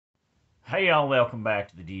Hey y'all, welcome back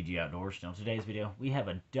to the DG Outdoors. Now, in today's video, we have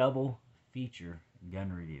a double feature gun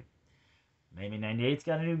review. Maybe 98's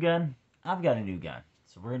got a new gun, I've got a new gun.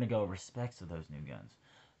 So we're going to go over specs of those new guns.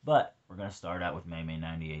 But we're going to start out with May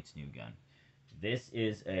 98's new gun. This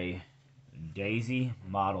is a Daisy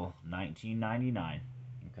model 1999.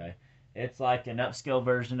 Okay, it's like an upscale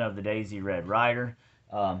version of the Daisy Red Ryder,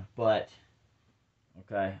 it's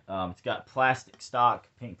got plastic stock,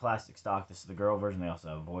 pink plastic stock. This is the girl version. They also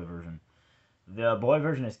have a boy version. The boy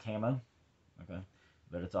version is camo, okay,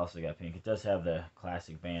 but it's also got pink. It does have the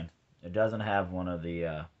classic band. It doesn't have one of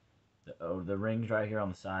the rings right here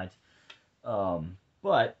on the sides,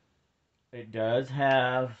 but it does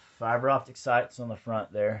have fiber optic sights on the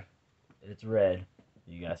front there. It's red,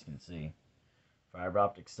 you guys can see. Fiber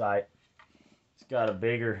optic sight. It's got a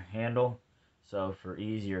bigger handle, so for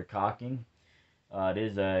easier cocking. It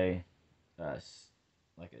is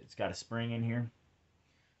it's got a spring in here.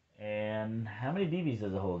 And how many BBs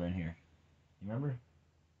does it hold in here? You remember?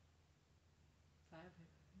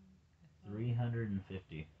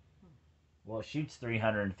 350. Well, it shoots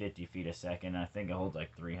 350 feet a second. I think it holds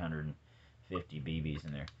like 350 BBs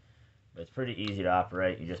in there. But it's pretty easy to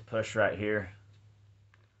operate. You just push right here.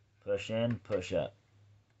 Push in, push up.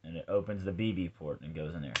 And it opens the BB port and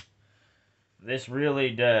goes in there. This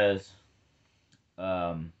really does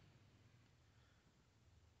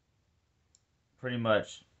pretty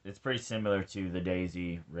much, it's pretty similar to the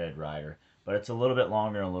Daisy Red Ryder, but it's a little bit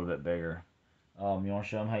longer and a little bit bigger. You want to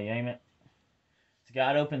show them how you aim it? It's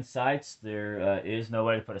got open sights. There is no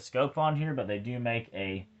way to put a scope on here, but they do make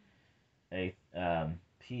a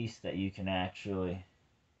piece that you can actually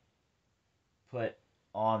put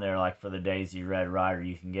on there, like for the Daisy Red Ryder.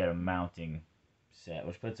 You can get a mounting set,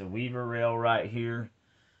 which puts a weaver rail right here,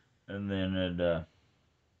 and then it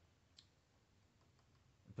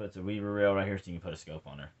puts a weaver rail right here so you can put a scope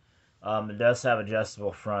on there. It does have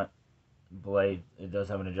adjustable front blade. It does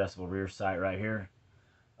have an adjustable rear sight right here.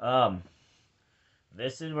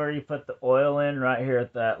 This is where you put the oil in, right here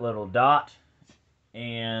at that little dot.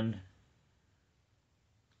 And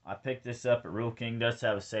I picked this up at Rule King. It does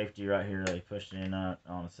have a safety right here. They pushed it in on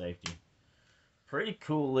a safety. Pretty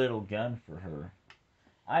cool little gun for her.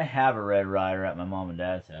 I have a Red Ryder at my mom and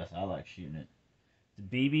dad's house. I like shooting it.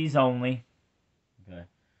 The BBs only. Okay.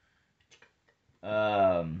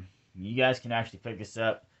 You guys can actually pick this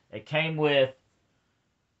up. It came with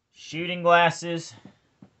shooting glasses,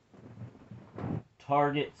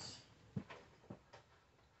 targets,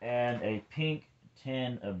 and a pink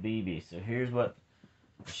tin of BB. So here's what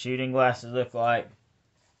the shooting glasses look like.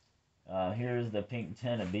 Here's the pink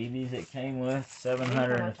tin of BBs it came with.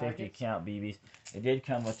 750 count BBs. It did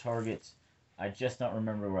come with targets. I just don't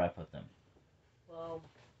remember where I put them. Well,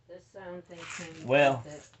 this thing came with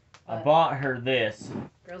it. I bought her this.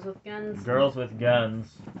 Girls with Guns? Girls with Guns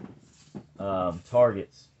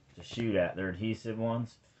targets to shoot at. They're adhesive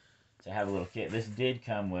ones. To have a little kit. This did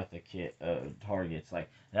come with a kit of targets. Like,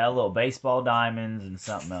 it had little baseball diamonds and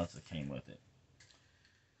something else that came with it.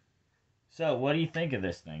 So, what do you think of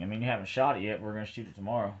this thing? I mean, you haven't shot it yet. We're going to shoot it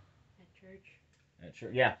tomorrow. At church? At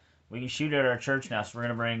church, yeah. We can shoot it at our church now. So, we're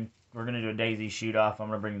going to do a Daisy shoot-off. I'm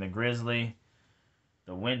going to bring the Grizzly,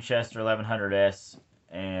 the Winchester 1100S,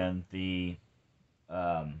 and the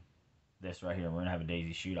this right here. We're going to have a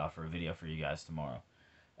Daisy shoot-off for a video for you guys tomorrow.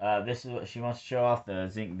 This is what she wants to show off, the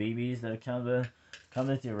zinc BBs that come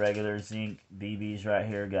with your regular zinc BBs right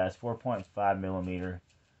here, guys. 4.5 millimeter,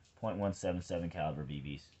 .177 caliber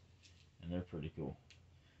BBs. And they're pretty cool.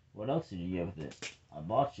 What else did you get with it? I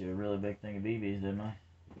bought you a really big thing of BBs, didn't I?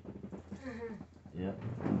 Yep.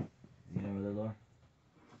 You know where they're, Laura?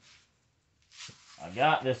 I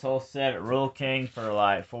got this whole set at Rule King for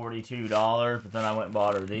like $42, but then I went and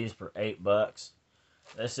bought her these for $8.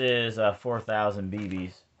 This is 4,000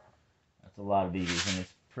 BBs. That's a lot of BBs, and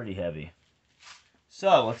it's pretty heavy.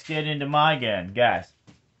 So, let's get into my gun. Guys,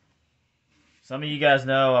 some of you guys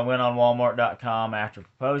know I went on Walmart.com after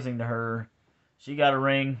proposing to her. She got a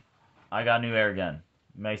ring. I got a new air gun.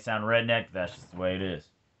 It may sound redneck, but that's just the way it is.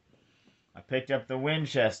 I picked up the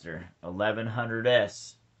Winchester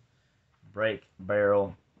 1100S break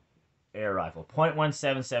barrel air rifle.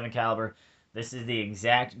 .177 caliber. This is the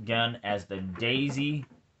exact gun as the Daisy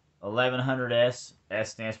 1100S. S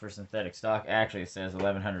stands for synthetic stock. Actually, it says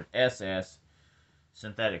 1100 SS.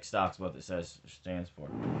 Synthetic stock is what it stands for.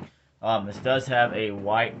 This does have a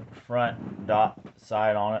white front dot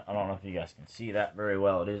side on it. I don't know if you guys can see that very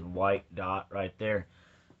well. It is white dot right there.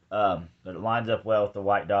 But it lines up well with the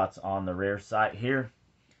white dots on the rear sight here.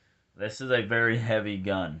 This is a very heavy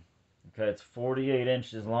gun. Okay, it's 48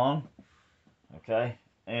 inches long. Okay,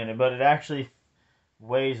 but it actually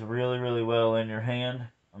weighs really, really well in your hand.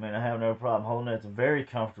 I mean, I have no problem holding it. It's very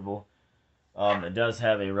comfortable. It does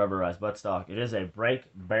have a rubberized buttstock. It is a break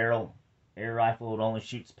barrel air rifle. It only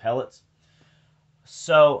shoots pellets.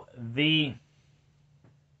 So the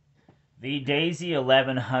Daisy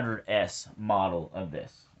 1100S model of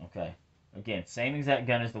this, okay, again, same exact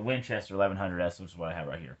gun as the Winchester 1100S, which is what I have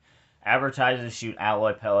right here. Advertises to shoot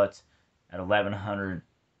alloy pellets at 1100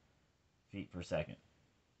 feet per second.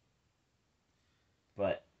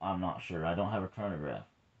 But I'm not sure. I don't have a chronograph.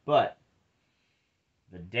 But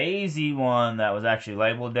the Daisy one that was actually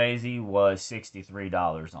labeled Daisy was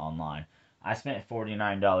 $63 online. I spent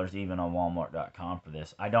 $49 even on Walmart.com for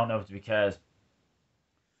this. I don't know if it's because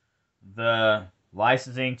the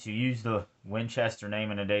licensing to use the Winchester name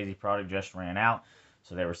in a Daisy product just ran out,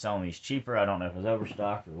 so they were selling these cheaper. I don't know if it was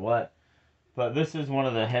overstocked or what. But this is one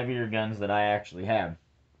of the heavier guns that I actually have.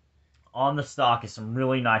 On the stock is some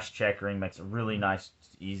really nice checkering, makes it really nice,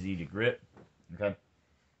 easy to grip. Okay.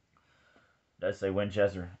 Does say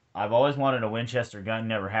Winchester. I've always wanted a Winchester gun,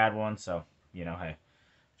 never had one, so, you know, hey,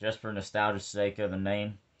 just for nostalgia's sake of the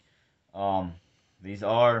name. These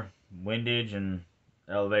are windage and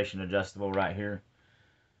elevation adjustable right here.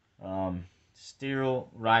 Steel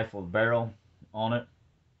rifled barrel on it,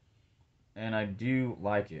 and I do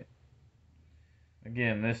like it.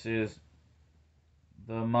 Again, this is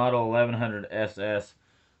the model 1100 SS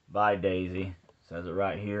by Daisy. Says it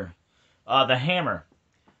right here. The hammer.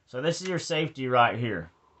 So this is your safety right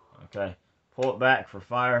here. Okay, pull it back for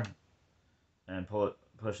fire, and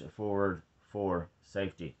push it forward for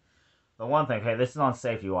safety. The one thing, okay, this is on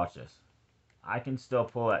safety. Watch this. I can still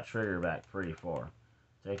pull that trigger back pretty far.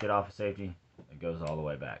 Take it off of safety, it goes all the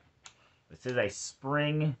way back. This is a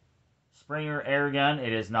Springer air gun.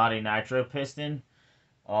 It is not a nitro piston.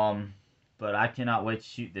 But I cannot wait to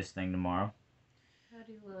shoot this thing tomorrow. How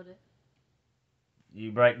do you load it?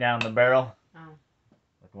 You break down the barrel. Oh.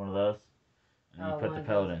 Like one of those. And you put the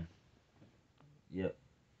pellet in. Yep.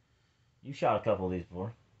 You shot a couple of these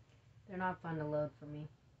before. They're not fun to load for me.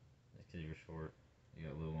 That's because you're short. You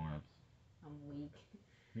got little arms. I'm weak.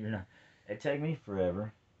 You're not. It take me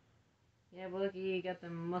forever. Yeah, but look, you got the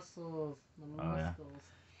muscles. The muscles. Yeah.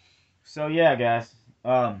 So yeah, guys.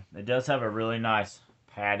 It does have a really nice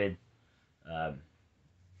padded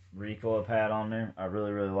recoil pad on there. I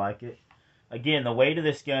really, really like it. Again, the weight of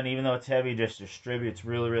this gun, even though it's heavy, just distributes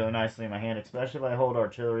really, really nicely in my hand, especially if I hold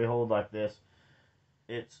artillery hold like this.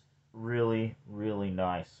 It's really, really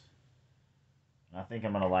nice. I think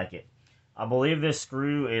I'm going to like it. I believe this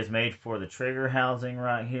screw is made for the trigger housing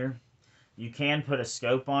right here. You can put a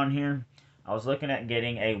scope on here. I was looking at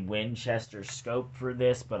getting a Winchester scope for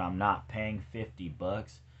this, but I'm not paying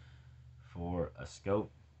 $50 for a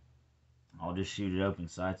scope. I'll just shoot it open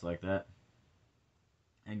sights like that.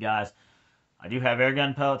 And guys, I do have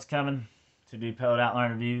airgun pellets coming to do pellet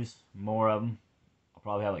outline reviews. More of them. I'll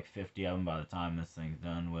probably have like 50 of them by the time this thing's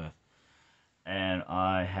done with. And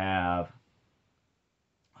I have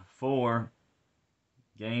 4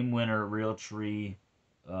 Game Winner Real Tree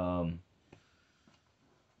gun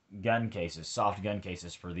cases, soft gun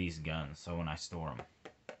cases for these guns, so when I store them.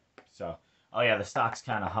 So, oh yeah, the stock's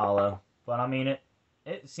kind of hollow, but I mean,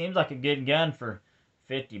 it seems like a good gun for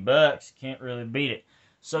 $50. Can't really beat it.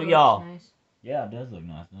 So y'all, nice. Yeah, it does look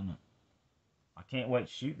nice, doesn't it? I can't wait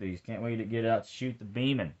to shoot these. Can't wait to get out to shoot the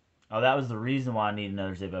Beeman. Oh, that was the reason why I need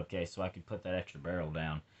another zip-up case, so I could put that extra barrel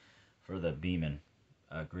down for the Beeman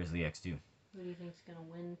Grizzly X2. Who do you think's gonna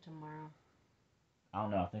win tomorrow? I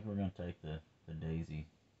don't know. I think we're gonna take the Daisy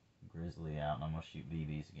Grizzly out, and I'm gonna shoot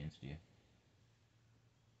BBs against you.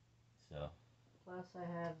 So. Plus,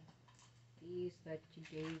 I have these that you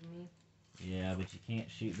gave me. Yeah, but you can't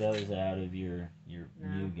shoot those out of your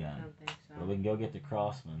new gun. I don't think so. But we can go get the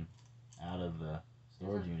Crossman out of the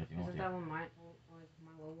storage unit if you want to. Isn't that one my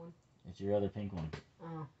little one? It's your other pink one.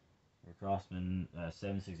 Oh. Your Crossman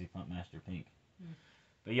 760 Pump Master Pink. Hmm.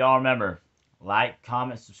 But y'all remember, like,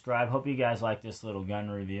 comment, subscribe. Hope you guys like this little gun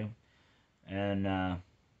review. And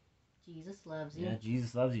Jesus loves you. yeah,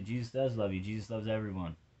 Jesus loves you. Jesus does love you. Jesus loves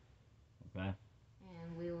everyone. Okay?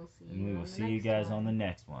 And we will see you. And we will see you guys on the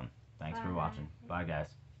next one. Thanks for watching. Bye, guys.